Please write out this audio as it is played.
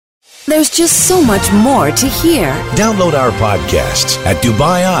There's just so much more to hear. Download our podcasts at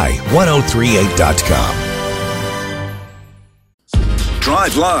DubaiI1038.com.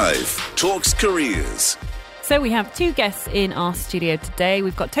 Drive Live talks careers. So we have two guests in our studio today.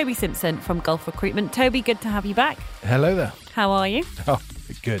 We've got Toby Simpson from Gulf Recruitment. Toby, good to have you back. Hello there. How are you? Oh,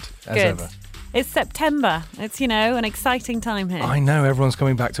 good, as ever. It's September. It's, an exciting time here. I know, everyone's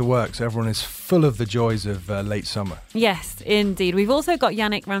coming back to work, so everyone is full of the joys of late summer. Yes, indeed. We've also got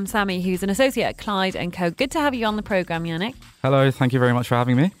Yannick Ramsamy, who's an associate at Clyde and Co. Good to have you on the programme, Yannick. Hello, thank you very much for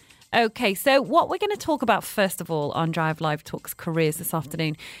having me. Okay, so what we're going to talk about first of all on Drive Live Talks Careers this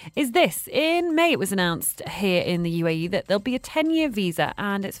afternoon is this. In May, it was announced here in the UAE that there'll be a 10-year visa,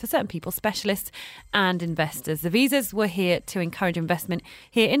 and it's for certain people, specialists and investors. The visas were here to encourage investment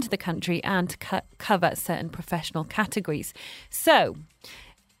here into the country and to cover certain professional categories. So,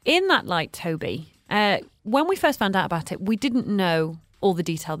 in that light, Toby, when we first found out about it, we didn't know all the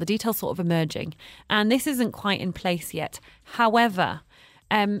detail. The detail's sort of emerging, and this isn't quite in place yet. However,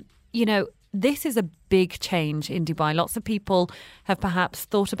 this is a big change in Dubai. Lots of people have perhaps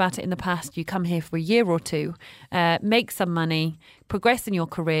thought about it in the past. You come here for a year or two, make some money, progress in your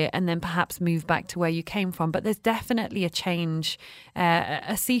career, and then perhaps move back to where you came from. But there's definitely a change,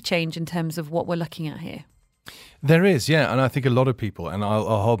 a sea change in terms of what we're looking at here. There is, yeah, and I think a lot of people, and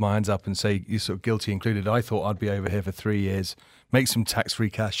I'll hold my hands up and say, you're sort of guilty included, I thought I'd be over here for 3 years, make some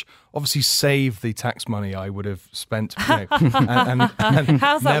tax-free cash, obviously save the tax money I would have spent. And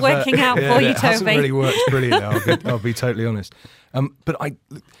how's that working out for you, Toby? It hasn't really worked brilliantly, I'll be totally honest. But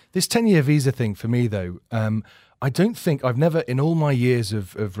this 10-year visa thing for me, though, I don't think I've never, in all my years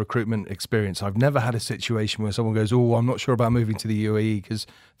of recruitment experience, I've never had a situation where someone goes, oh, I'm not sure about moving to the UAE because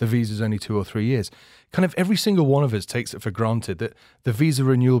the visa's only 2 or 3 years. Kind of every single one of us takes it for granted that the visa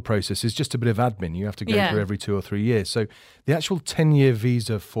renewal process is just a bit of admin you have to go through every 2 or 3 years. So the actual 10-year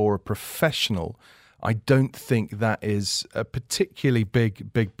visa for a professional, I don't think that is a particularly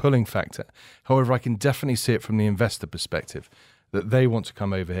big pulling factor. However, I can definitely see it from the investor perspective that they want to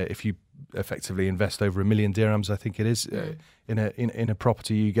come over here. If you effectively invest over $1 million dirhams, I think it is, in a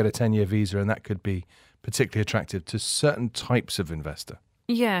property, you get a 10-year visa, and that could be particularly attractive to certain types of investor.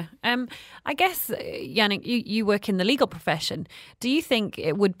 Yeah. I guess, Yannick, you work in the legal profession. Do you think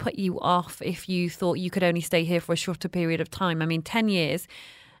it would put you off if you thought you could only stay here for a shorter period of time? I mean, 10 years,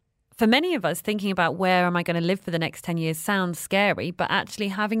 for many of us, thinking about where am I going to live for the next 10 years sounds scary, but actually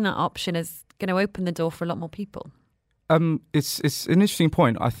having that option is going to open the door for a lot more people. It's an interesting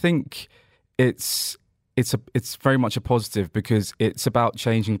point. I think it's very much a positive because it's about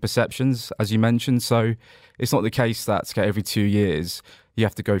changing perceptions, as you mentioned. So it's not the case that every 2 years you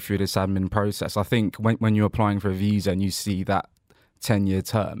have to go through this admin process. I think when you're applying for a visa and you see that 10-year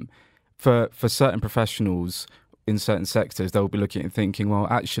term, for certain professionals in certain sectors, they'll be looking and thinking, well,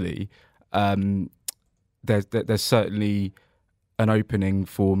 actually, there's certainly an opening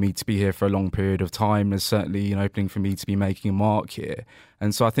for me to be here for a long period of time. There's certainly an opening for me to be making a mark here.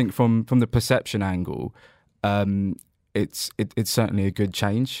 And so I think from the perception angle, it's certainly a good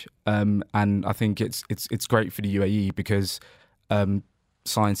change. And I think it's great for the UAE because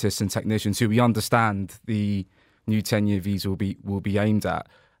scientists and technicians who we understand the new 10-year visa will be aimed at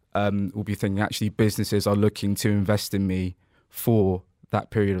will be thinking actually businesses are looking to invest in me for that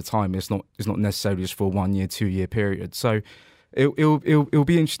period of time. It's not necessarily just for a 1 year, 2 year period. So it'll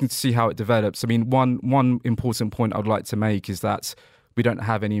be interesting to see how it develops. I mean, one important point I'd like to make is that we don't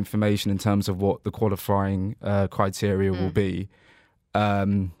have any information in terms of what the qualifying criteria will be.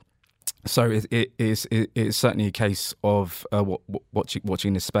 So it is certainly a case of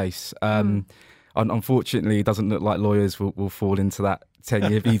watching this space. Unfortunately, it doesn't look like lawyers will fall into that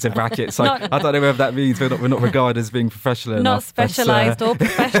 10-year visa bracket. So I don't know whether that means we're not regarded as being professional enough. Not specialised or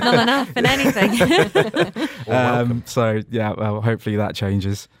professional enough in anything. So yeah, well, hopefully that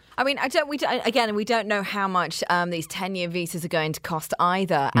changes. I mean, we don't know how much these 10-year visas are going to cost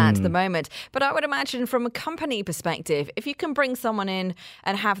either at the moment. But I would imagine from a company perspective, if you can bring someone in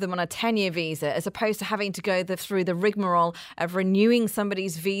and have them on a 10-year visa, as opposed to having to go through the rigmarole of renewing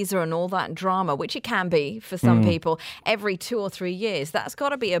somebody's visa and all that drama, which it can be for some people, every 2 or 3 years, that's got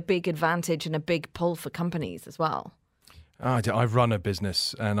to be a big advantage and a big pull for companies as well. I've run a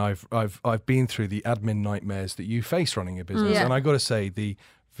business and I've been through the admin nightmares that you face running a business. And I got to say, the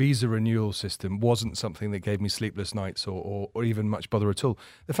visa renewal system wasn't something that gave me sleepless nights or even much bother at all.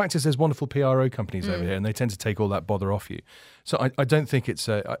 The fact is, there's wonderful PRO companies over here, and they tend to take all that bother off you. So I don't think it's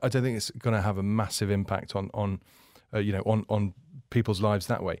going to have a massive impact on people's lives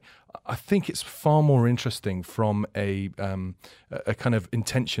that way. I think it's far more interesting from a kind of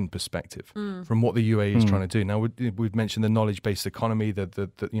intention perspective, from what the UAE is trying to do. Now, we've mentioned the knowledge-based economy,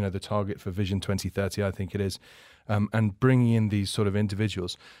 the target for Vision 2030, I think it is, and bringing in these sort of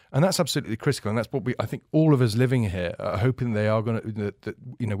individuals, and that's absolutely critical. And that's what I think all of us living here are hoping they are going to. That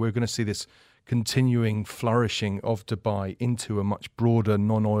we're going to see this continuing flourishing of Dubai into a much broader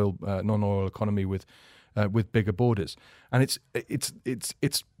non-oil economy with bigger borders. And it's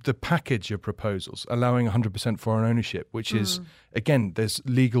the package of proposals allowing 100% foreign ownership, which is, again, there's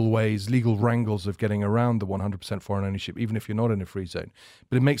legal wrangles of getting around the 100% foreign ownership, even if you're not in a free zone.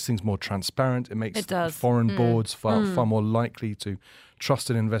 But it makes things more transparent. It makes foreign boards far more likely to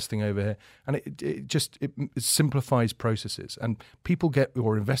trust in investing over here. And it simplifies processes. And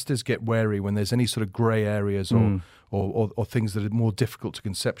investors get wary when there's any sort of grey areas or things that are more difficult to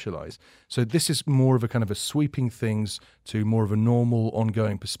conceptualize. So this is more of a kind of a sweeping things to more of a normal,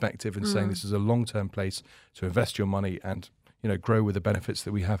 ongoing perspective and saying this is a long-term place to invest your money and, grow with the benefits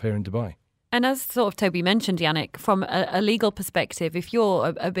that we have here in Dubai. And as sort of Toby mentioned, Yannick, from a legal perspective, if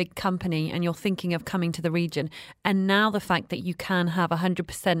you're a big company and you're thinking of coming to the region, and now the fact that you can have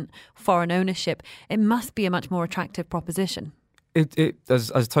 100% foreign ownership, it must be a much more attractive proposition. It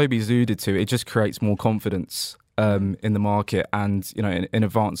as Toby's alluded to, it just creates more confidence in the market, and in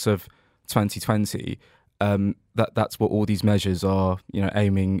advance of 2020, that's what all these measures are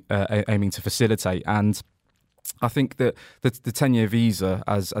aiming to facilitate. And I think that the 10-year visa,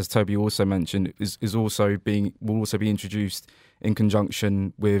 as Toby also mentioned, will also be introduced in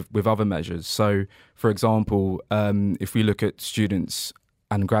conjunction with other measures. So, for example, if we look at students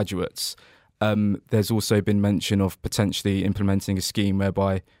and graduates, there's also been mention of potentially implementing a scheme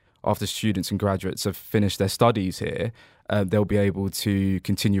whereby after students and graduates have finished their studies here, they'll be able to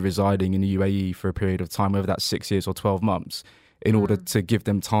continue residing in the UAE for a period of time, whether that's 6 years or 12 months, in order to give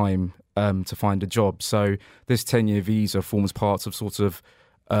them time to find a job. So this 10-year visa forms part of sort of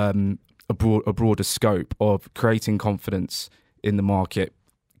a broader scope of creating confidence in the market,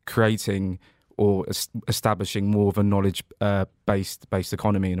 creating or establishing more of a knowledge-based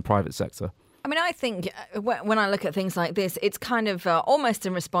economy in the private sector. I mean, I think when I look at things like this, it's kind of almost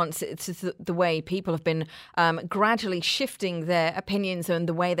in response to the way people have been gradually shifting their opinions and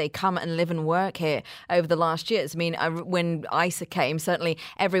the way they come and live and work here over the last years. I mean, when ISA came, certainly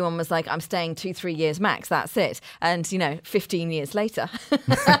everyone was like, I'm staying 2-3 years max, that's it. And, 15 years later.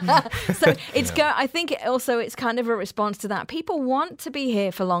 So I think it's kind of a response to that. People want to be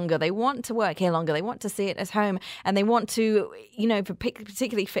here for longer. They want to work here longer. They want to see it as home. And they want to,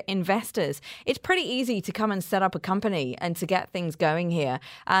 particularly for investors, it's pretty easy to come and set up a company and to get things going here.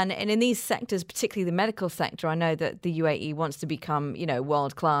 And in these sectors, particularly the medical sector, I know that the UAE wants to become,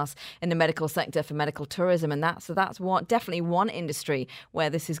 world class in the medical sector for medical tourism. And that's definitely one industry where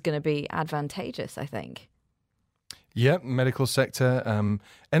this is going to be advantageous, I think. Yeah, medical sector,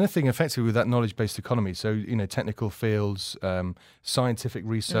 anything effectively with that knowledge-based economy. So, technical fields, scientific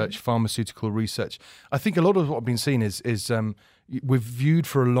research, pharmaceutical research. I think a lot of what I've been seeing is we've viewed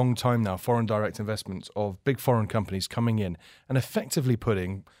for a long time now foreign direct investments of big foreign companies coming in and effectively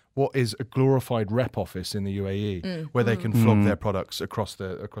putting what is a glorified rep office in the UAE where they can flog their products across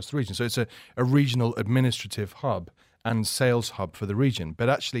the region. So it's a regional administrative hub and sales hub for the region. But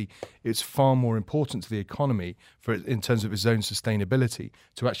actually, it's far more important to the economy in terms of its own sustainability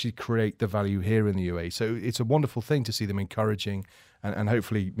to actually create the value here in the UAE. So it's a wonderful thing to see them encouraging and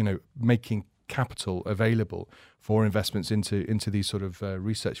hopefully, making capital available for investments into these sort of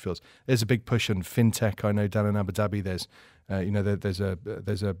research fields. There's a big push on fintech. I know down in Abu Dhabi,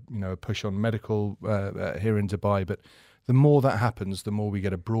 there's a push on medical here in Dubai. But the more that happens, the more we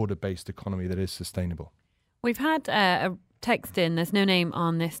get a broader based economy that is sustainable. We've had a text in, there's no name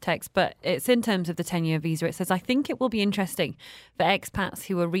on this text, but it's in terms of the 10-year visa. It says, I think it will be interesting for expats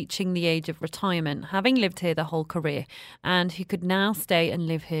who are reaching the age of retirement, having lived here their whole career, and who could now stay and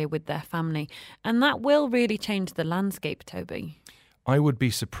live here with their family. And that will really change the landscape, Toby. I would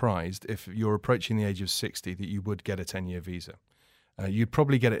be surprised if you're approaching the age of 60 that you would get a 10-year visa. You'd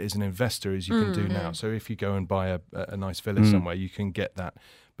probably get it as an investor, as you can do now. So if you go and buy a nice villa somewhere, you can get that.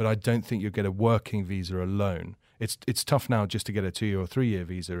 But I don't think you'll get a working visa alone. It's tough now just to get a 2-year or 3-year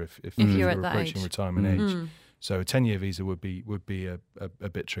visa if you're approaching retirement age. So a 10-year visa would be a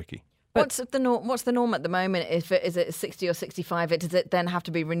bit tricky. What's the norm at the moment? Is it 60 or 65? Does it then have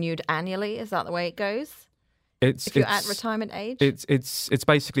to be renewed annually? Is that the way it goes? If you're at retirement age, it's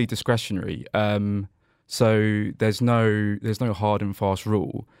basically discretionary. So there's no hard and fast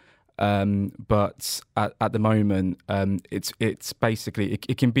rule. But at the moment, it's basically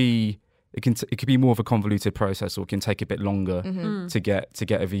it can be it could be more of a convoluted process, or it can take a bit longer to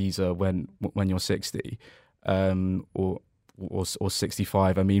get a visa when you're 60 or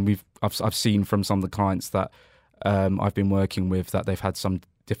 65. I mean, I've seen from some of the clients that I've been working with that they've had some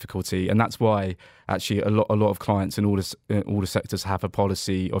difficulty, and that's why actually a lot of clients in all the sectors have a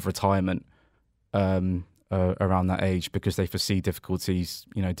policy of retirement around that age, because they foresee difficulties,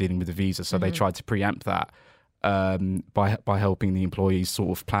 dealing with the visa. So they try to preempt that by helping the employees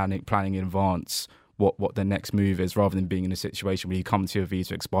sort of planning in advance what their next move is, rather than being in a situation where you come to your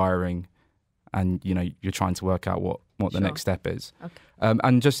visa expiring and you're trying to work out what the next step is. Okay.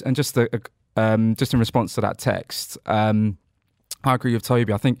 And just in response to that text, I agree with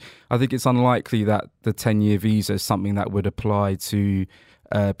Toby. I think it's unlikely that the 10-year visa is something that would apply to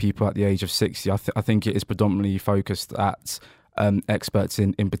people at the age of 60. I think it is predominantly focused at experts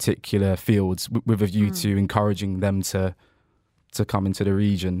in particular fields, with a view to encouraging them to come into the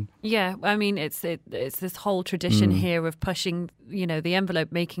region. Yeah, I mean, it's this whole tradition here of pushing, the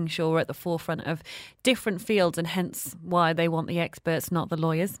envelope, making sure we're at the forefront of different fields, and hence why they want the experts, not the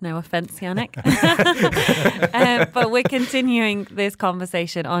lawyers. No offence, Yannick. But we're continuing this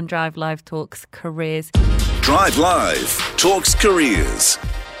conversation on Drive Live Talks Careers. Drive Live Talks Careers.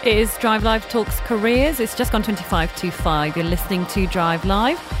 It is Drive Live Talks Careers. It's just gone 25 to 5. You're listening to Drive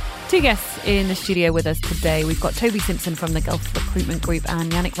Live. Two guests in the studio with us today. We've got Toby Simpson from the Gulf Recruitment Group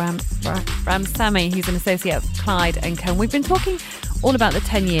and Yannick Ramsamy, who's an associate of Clyde and Co. We've been talking all about the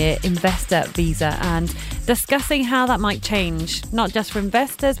 10-year investor visa and discussing how that might change, not just for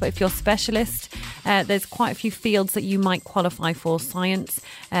investors, but if you're a specialist. There's quite a few fields that you might qualify for: science,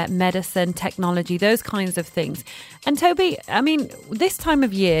 medicine, technology, those kinds of things. And Toby, I mean, this time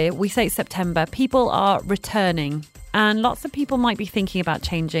of year, we say it's September, people are returning, and lots of people might be thinking about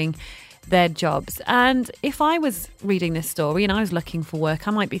changing their jobs. And if I was reading this story and I was looking for work,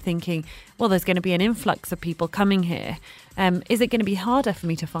 I might be thinking, well, there's going to be an influx of people coming here. Is it going to be harder for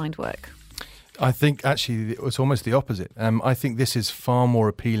me to find work? I think actually it's almost the opposite. I think this is far more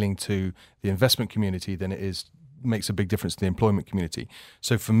appealing to the investment community than it makes a big difference to the employment community.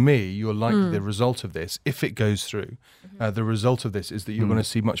 So for me, you're likely the result of this, if it goes through, the result of this is that you're going to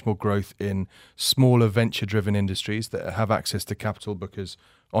see much more growth in smaller venture-driven industries that have access to capital, because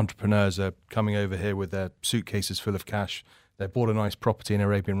entrepreneurs are coming over here with their suitcases full of cash. They bought a nice property in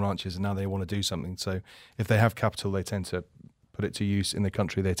Arabian ranches and now they want to do something. So if they have capital, they tend to put it to use in the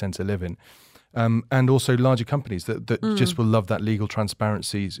country they tend to live in. And also larger companies that just will love that legal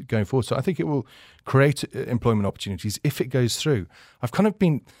transparency going forward. So I think it will create employment opportunities if it goes through. I've kind of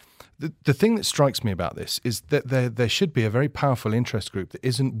been... The thing that strikes me about this is that there should be a very powerful interest group that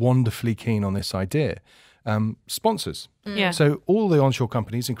isn't wonderfully keen on this idea. Sponsors. Yeah. So all the onshore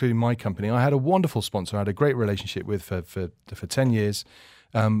companies, including my company, I had a wonderful sponsor I had a great relationship with for 10 years.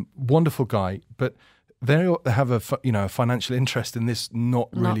 Wonderful guy, but they have a financial interest in this not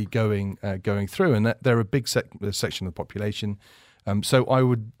really going through, and they're a big section of the population. So I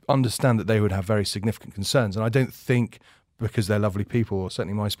would understand that they would have very significant concerns, and I don't think, because they're lovely people, or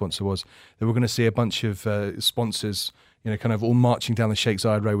certainly my sponsor was, that we're going to see a bunch of sponsors, kind of all marching down the Sheikh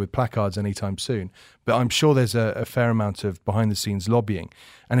Zayed Road with placards anytime soon. But I'm sure there's a fair amount of behind-the-scenes lobbying.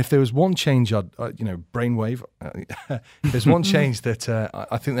 And if there was one change, brainwave, if there's one change that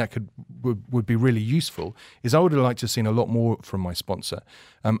I think that would be really useful, is I would have liked to have seen a lot more from my sponsor.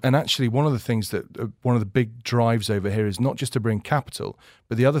 And actually, one of the things that one of the big drives over here is not just to bring capital,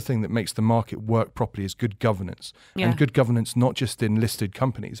 but the other thing that makes the market work properly is good governance. Yeah. And good governance not just in listed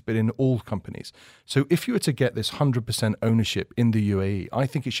companies, but in all companies. So if you were to get this 100% ownership in the UAE, I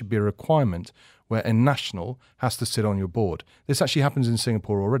think it should be a requirement where a national has to sit on your board. This actually happens in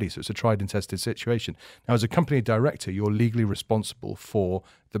Singapore already, so it's a tried and tested situation. Now, as a company director, you're legally responsible for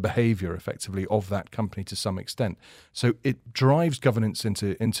the behaviour, effectively, of that company to some extent. So it drives governance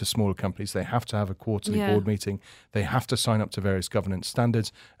into smaller companies. They have to have a quarterly board meeting. They have to sign up to various governance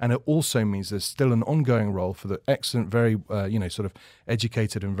standards. And it also means there's still an ongoing role for the excellent, very, sort of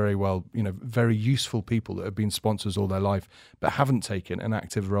educated and very well, very useful people that have been sponsors all their life, but haven't taken an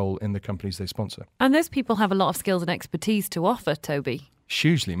active role in the companies they sponsor. And those people have a lot of skills and expertise to offer, Toby.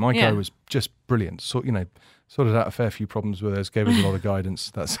 Hugely. My guy was just brilliant. So, sorted out a fair few problems with us, gave us a lot of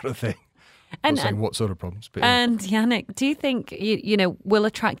guidance, that sort of thing. And, not saying what sort of problems. But, and Yannick, do you think, will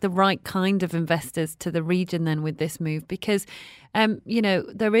attract the right kind of investors to the region then with this move? Because,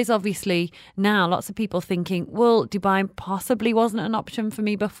 there is obviously now lots of people thinking, well, Dubai possibly wasn't an option for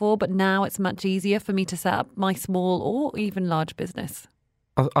me before, but now it's much easier for me to set up my small or even large business.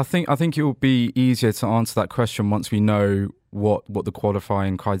 I think it will be easier to answer that question once we know what the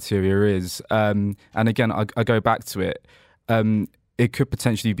qualifying criteria is. And again, I go back to it. it could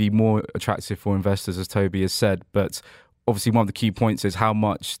potentially be more attractive for investors, as Toby has said. But obviously, one of the key points is how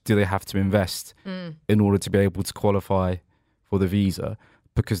much do they have to invest in order to be able to qualify for the visa,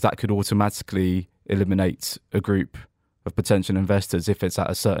 because that could automatically eliminate a group of potential investors if it's at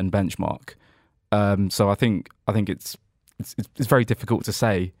a certain benchmark. So I think it's very difficult to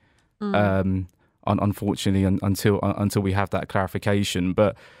say, unfortunately, until we have that clarification.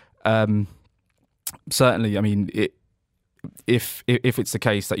 But certainly, I mean, if it's the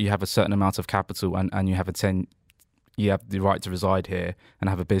case that you have a certain amount of capital and you have you have the right to reside here and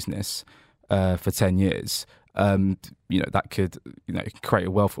have a business for 10 years, that could create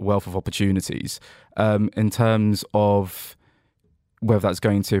a wealth of opportunities. In terms of whether that's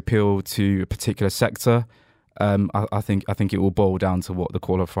going to appeal to a particular sector, I think it will boil down to what the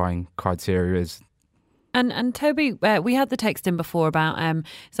qualifying criteria is. And Toby, we had the text in before about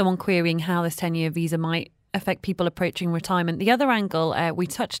someone querying how this 10-year visa might affect people approaching retirement. The other angle, we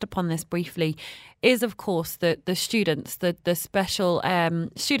touched upon this briefly, is of course the students, the special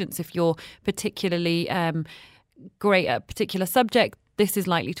students. If you're particularly great at a particular subject, this is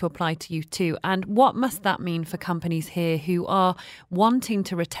likely to apply to you too. And what must that mean for companies here who are wanting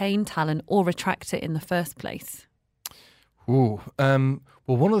to retain talent or attract it in the first place? Well,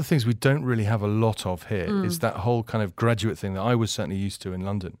 one of the things we don't really have a lot of here is that whole kind of graduate thing that I was certainly used to in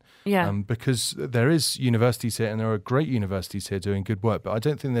London. Yeah. Because there is universities here, and there are great universities here doing good work, but I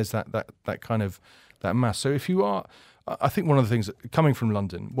don't think there's that kind of that mass. So if you are, I think one of the things coming from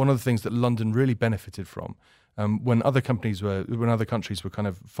London, one of the things that London really benefited from when other countries were kind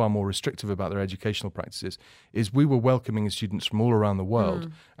of far more restrictive about their educational practices, is we were welcoming students from all around the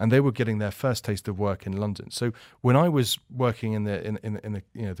world, and they were getting their first taste of work in London. So when I was working in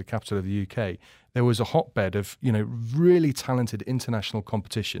the capital of the UK, there was a hotbed of really talented international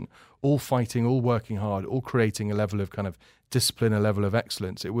competition, all fighting, all working hard, all creating a level of kind of discipline, a level of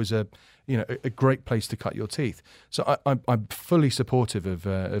excellence. It was a great place to cut your teeth. So I'm fully supportive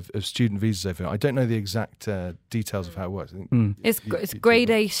of student visas over here. I don't know the exact details of how it works. I think it's grade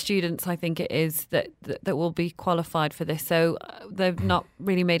A students, I think it is, that will be qualified for this. So they've not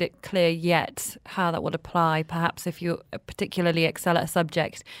really made it clear yet how that would apply, perhaps if you particularly excel at a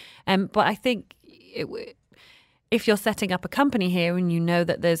subject. But I think if you're setting up a company here and you know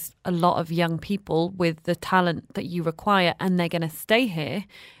that there's a lot of young people with the talent that you require and they're going to stay here,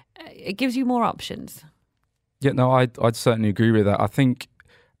 it gives you more options. Yeah, no, I'd certainly agree with that. I think,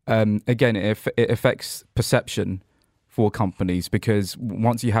 again, it affects perception for companies, because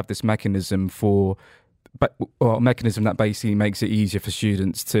once you have this mechanism a mechanism that basically makes it easier for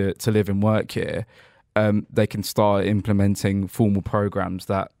students to live and work here, they can start implementing formal programs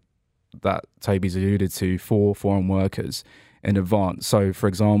that Toby's alluded to for foreign workers in advance. So, for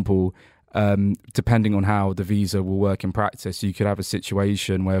example, depending on how the visa will work in practice, you could have a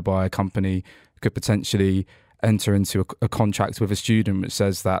situation whereby a company could potentially enter into a contract with a student which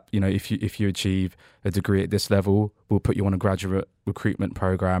says that, if you achieve a degree at this level, we'll put you on a graduate recruitment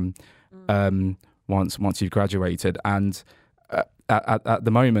program once you've graduated. And at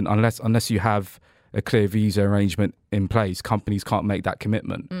the moment, unless you have a clear visa arrangement in place, companies can't make that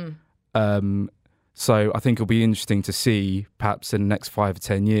commitment. So I think it'll be interesting to see, perhaps in the next 5 or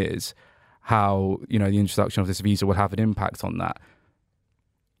 10 years, how the introduction of this visa will have an impact on that.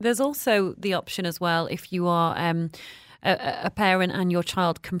 There's also the option as well, if you are a parent and your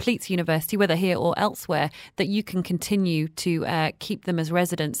child completes university, whether here or elsewhere, that you can continue to keep them as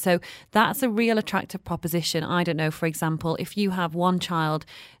residents. So that's a real attractive proposition. I don't know, for example, if you have one child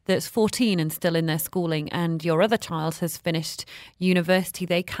that's 14 and still in their schooling and your other child has finished university,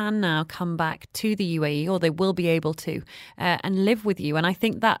 they can now come back to the UAE, or they will be able to, and live with you. And I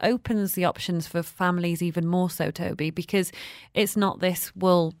think that opens the options for families even more so, Toby, because it's not this,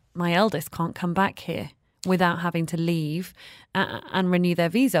 well, my eldest can't come back here without having to leave and renew their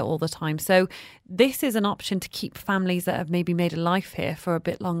visa all the time. So this is an option to keep families that have maybe made a life here for a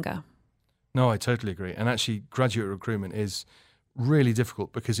bit longer. No, I totally agree. And actually, graduate recruitment is really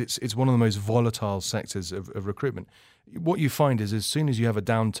difficult because it's one of the most volatile sectors of recruitment. What you find is as soon as you have a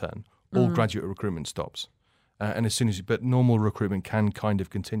downturn, all graduate recruitment stops. And as soon as but normal recruitment can kind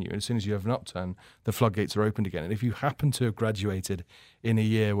of continue. And as soon as you have an upturn, the floodgates are opened again. And if you happen to have graduated in a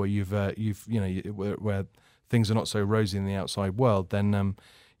year where where things are not so rosy in the outside world, then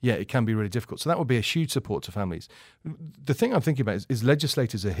it can be really difficult. So that would be a huge support to families. The thing I'm thinking about is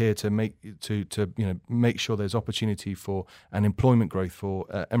legislators are here to make sure there's opportunity for and employment growth for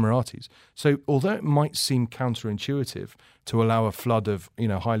Emiratis. So although it might seem counterintuitive to allow a flood of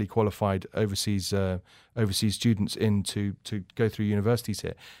highly qualified overseas overseas students in to go through universities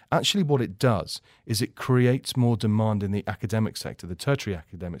here. Actually, what it does is it creates more demand in the academic sector, the tertiary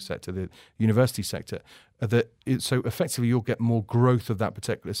academic sector, the university sector. So effectively, you'll get more growth of that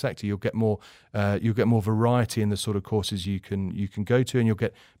particular sector. You'll get more variety in the sort of courses you can go to, and you'll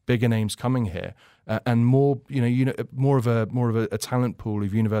get bigger names coming here, and more more of a talent pool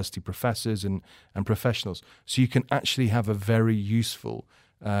of university professors and professionals. So you can actually have a very useful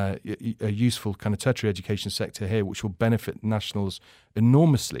kind of tertiary education sector here, which will benefit nationals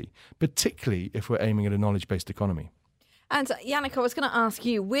enormously, particularly if we're aiming at a knowledge-based economy. And Yannick, I was going to ask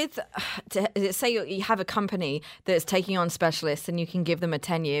you, say you have a company that's taking on specialists and you can give them a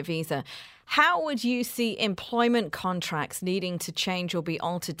 10-year visa, how would you see employment contracts needing to change or be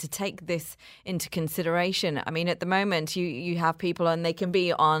altered to take this into consideration? I mean, at the moment, you have people and they can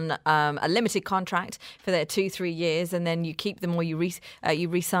be on a limited contract for their 2-3 years, and then you keep them or you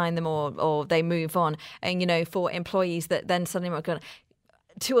re-sign them or they move on. And, for employees that then suddenly are going to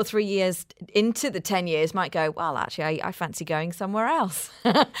 2 or 3 years into the 10 years might go, well, actually, I fancy going somewhere else.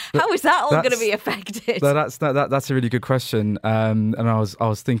 How is that all going to be affected? That's a really good question. And I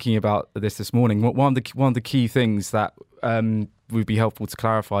was thinking about this morning. One of the key things that would be helpful to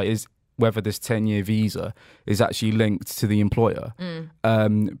clarify is whether this 10-year visa is actually linked to the employer.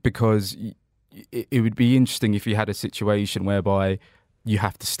 Because it would be interesting if you had a situation whereby you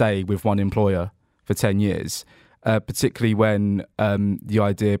have to stay with one employer for 10 years. Particularly when the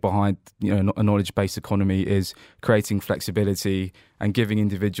idea behind a knowledge-based economy is creating flexibility and giving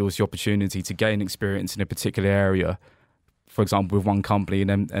individuals the opportunity to gain experience in a particular area, for example, with one company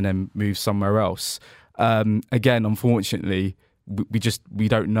and then move somewhere else. Again, unfortunately, we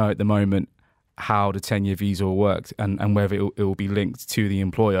don't know at the moment how the 10-year visa will work and whether it will be linked to the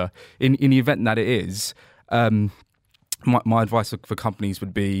employer. In the event that it is, my advice for companies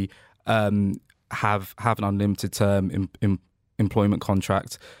would be have an unlimited term employment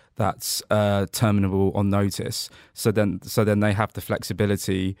contract that's terminable on notice. So then they have the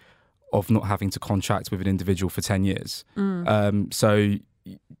flexibility of not having to contract with an individual for 10 years. So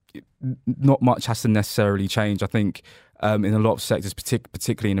not much has to necessarily change. I think in a lot of sectors,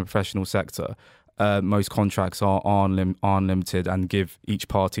 particularly in the professional sector, most contracts are unlimited and give each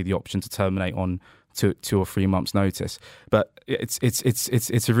party the option to terminate on 2 or 3 months' notice. But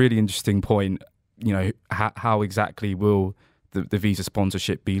it's a really interesting point. How exactly will the visa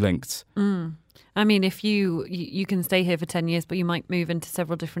sponsorship be linked? I mean, if you can stay here for 10 years, but you might move into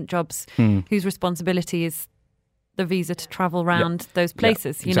several different jobs, whose responsibility is the visa to travel around those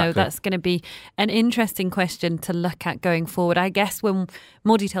places? Exactly. That's going to be an interesting question to look at going forward. I guess when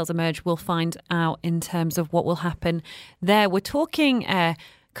more details emerge, we'll find out in terms of what will happen there. We're talking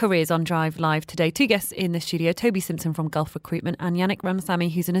careers on Drive Live today. 2 guests in the studio, Toby Simpson from Gulf Recruitment and Yannick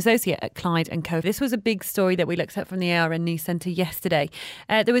Ramsamy, who's an associate at Clyde and Co. This was a big story that we looked at from the ARN News Centre yesterday.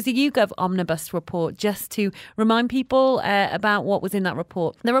 There was a YouGov Omnibus report. Just to remind people about what was in that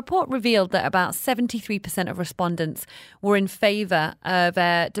report. The report revealed that about 73% of respondents were in favour of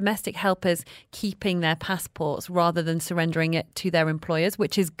domestic helpers keeping their passports rather than surrendering it to their employers,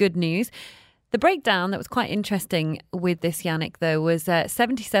 which is good news. The breakdown that was quite interesting with this, Yannick, though, was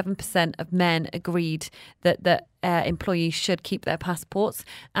 77% of men agreed that employees should keep their passports,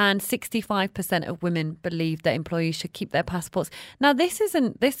 and 65% of women believed that employees should keep their passports. Now, this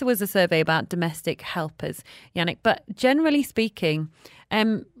was a survey about domestic helpers, Yannick, but generally speaking,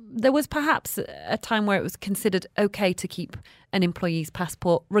 there was perhaps a time where it was considered okay to keep an employee's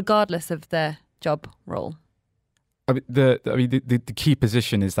passport regardless of their job role. The key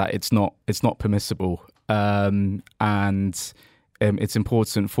position is that it's not permissible, and it's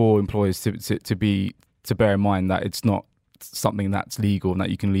important for employers to bear in mind that it's not something that's legal and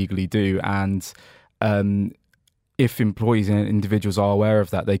that you can legally do. And if employees and individuals are aware of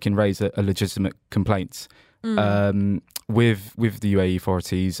that, they can raise a legitimate complaint with the UAE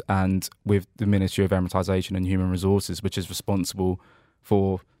authorities and with the Ministry of Emiratisation and Human Resources, which is responsible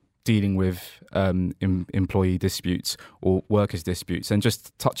for dealing with employee disputes or workers' disputes. And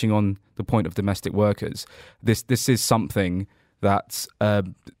just touching on the point of domestic workers, this is something that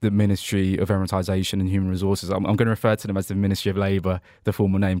the Ministry of Emiratisation and Human Resources, I'm going to refer to them as the Ministry of Labour, the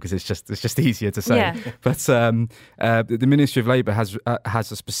formal name, because it's just easier to say. Yeah. But the Ministry of Labour has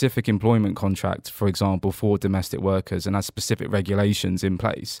a specific employment contract, for example, for domestic workers, and has specific regulations in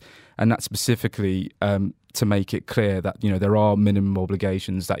place. And that's specifically to make it clear that there are minimum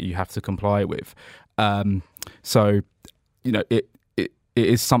obligations that you have to comply with. It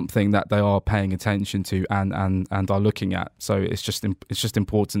is something that they are paying attention to and are looking at. So it's just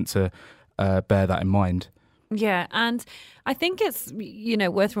important to bear that in mind. Yeah, and I think it's,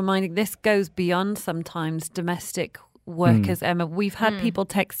 worth reminding this goes beyond sometimes domestic workers, Emma. We've had people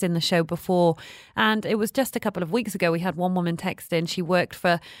text in the show before, and it was just a couple of weeks ago we had one woman text in. She worked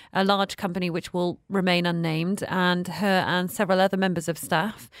for a large company which will remain unnamed, and her and several other members of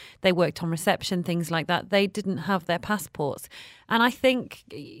staff, they worked on reception, things like that. They didn't have their passports. And I think,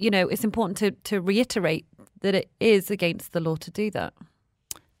 it's important to reiterate that it is against the law to do that.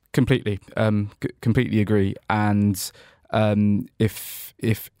 Completely, completely agree. And if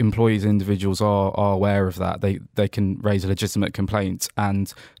employees and individuals are aware of that, they can raise a legitimate complaint,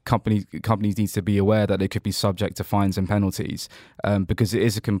 and companies need to be aware that they could be subject to fines and penalties, because it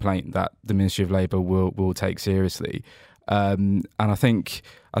is a complaint that the Ministry of Labour will take seriously. And I think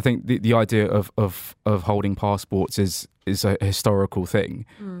the idea of holding passports is a historical thing.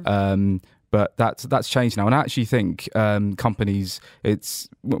 But that's changed now, and I actually think companies, it's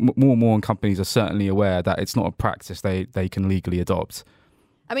more and more companies are certainly aware that it's not a practice they can legally adopt.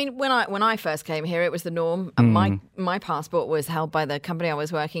 I mean, when I first came here, it was the norm. And my passport was held by the company I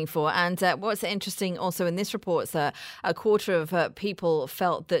was working for. And what's interesting also in this report is that a quarter of people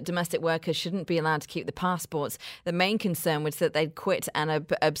felt that domestic workers shouldn't be allowed to keep the passports. The main concern was that they'd quit and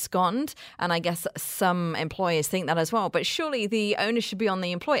abscond. And I guess some employers think that as well. But surely the onus should be on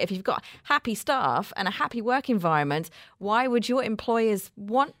the employer. If you've got happy staff and a happy work environment, why would your employers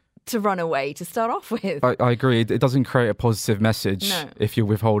want to run away to start off with? I agree. It doesn't create a positive message if you're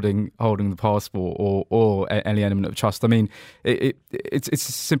withholding the passport or any element of trust. I mean, it's a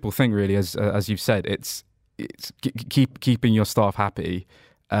simple thing, really, as you've said. It's keeping your staff happy,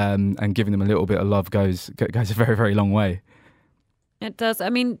 and giving them a little bit of love goes a very, very long way. It does. I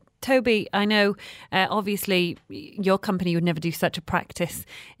mean, Toby, I know obviously your company would never do such a practice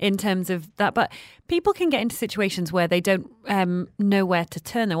in terms of that, but people can get into situations where they don't know where to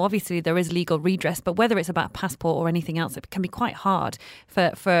turn, though. Obviously, there is legal redress, but whether it's about a passport or anything else, it can be quite hard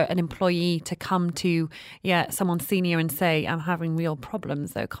for an employee to come to someone senior and say, I'm having real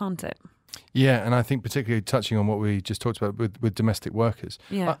problems, though, can't it? Yeah, and I think particularly touching on what we just talked about with domestic workers,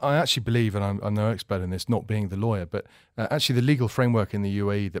 I actually believe, and I'm no expert in this, not being the lawyer, but actually the legal framework in the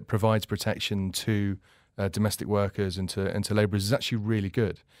UAE that provides protection to domestic workers and to labourers is actually really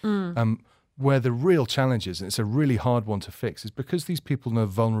good. Where the real challenge is, and it's a really hard one to fix, is because these people are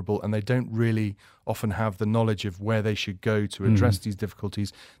vulnerable and they don't really often have the knowledge of where they should go to address these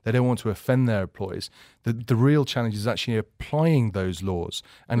difficulties. They don't want to offend their employees. The real challenge is actually applying those laws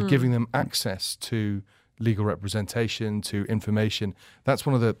and giving them access to legal representation, to information. That's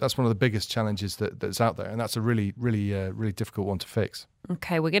one of the biggest challenges that's out there, and that's a really difficult one to fix.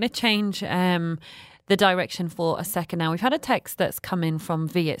 Okay, we're going to change the direction for a second now. We've had a text that's come in from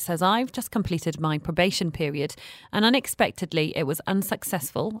V. It says, I've just completed my probation period and unexpectedly it was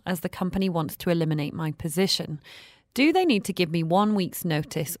unsuccessful as the company wants to eliminate my position. Do they need to give me 1 week's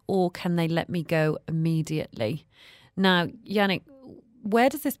notice or can they let me go immediately? Now, Yannick, where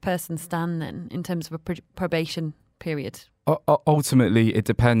does this person stand then in terms of a probation period? Ultimately, it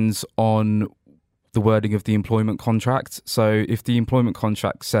depends on the wording of the employment contract. So if the employment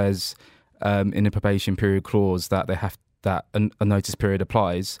contract says in a probation period clause that they have that a notice period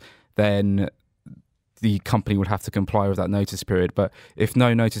applies, then the company would have to comply with that notice period. But if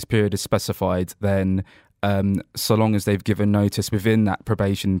no notice period is specified, then so long as they've given notice within that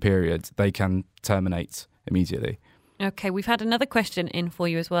probation period, they can terminate immediately. Okay, we've had another question in for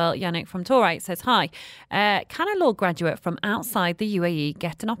you as well. Yannick from Torite says, hi, can a law graduate from outside the UAE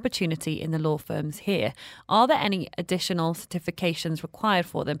get an opportunity in the law firms here? Are there any additional certifications required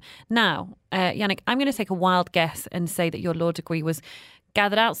for them? Now, Yannick, I'm going to take a wild guess and say that your law degree was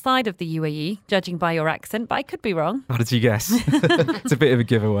gathered outside of the UAE, judging by your accent, but I could be wrong. How did you guess? It's a bit of a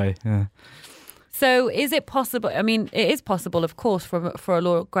giveaway, yeah. So is it possible, I mean, it is possible, of course, for a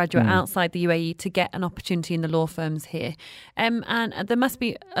law graduate outside the UAE to get an opportunity in the law firms here. And there must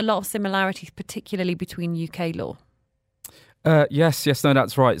be a lot of similarities, particularly between UK law. Yes, no,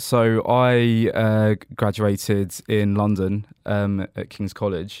 that's right. So I graduated in London at King's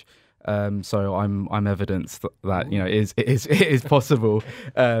College. So I'm evidence that it is possible.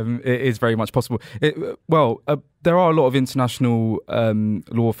 It is very much possible. There are a lot of international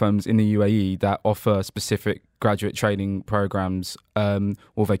law firms in the UAE that offer specific graduate training programs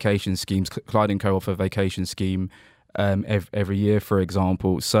or vacation schemes. Clyde and Co offer a vacation scheme every year, for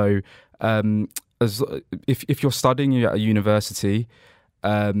example. So if you're studying at a university,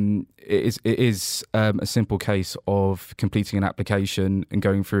 it is a simple case of completing an application and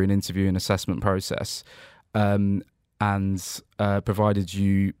going through an interview and assessment process, and provided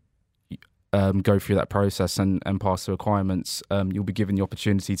you go through that process and pass the requirements, you'll be given the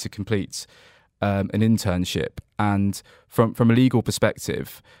opportunity to complete an internship. And from a legal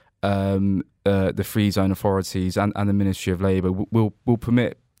perspective, the free zone authorities and the Ministry of Labour will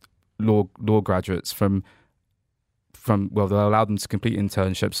permit law graduates from they'll allow them to complete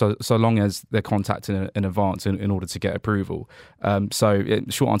internships so long as they're contacted in advance in order to get approval. The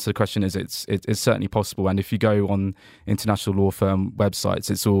short answer to the question is it's certainly possible, and if you go on international law firm websites,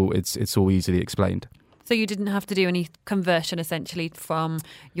 it's all easily explained. So you didn't have to do any conversion essentially from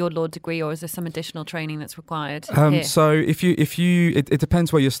your law degree, or is there some additional training that's required here? So it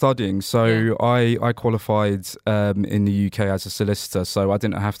depends where you're studying. So I qualified in the UK as a solicitor, so I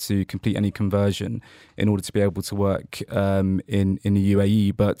didn't have to complete any conversion in order to be able to work in the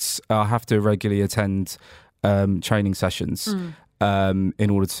UAE, but I have to regularly attend training sessions in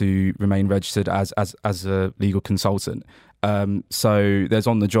order to remain registered as a legal consultant. So there's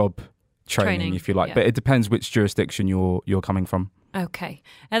on the job training, if you like, but it depends which jurisdiction you're coming from. Okay,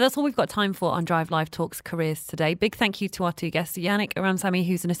 that's all we've got time for on Drive Live Talks Careers today. Big thank you to our two guests, Yannick Ramsamy,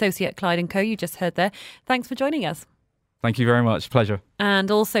 who's an associate at Clyde and Co. You just heard there. Thanks for joining us. Thank you very much. Pleasure.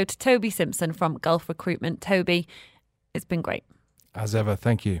 And also to Toby Simpson from Gulf Recruitment. Toby, it's been great. As ever,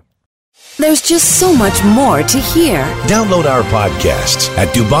 thank you. There's just so much more to hear. Download our podcasts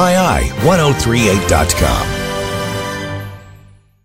at DubaiEye1038.com.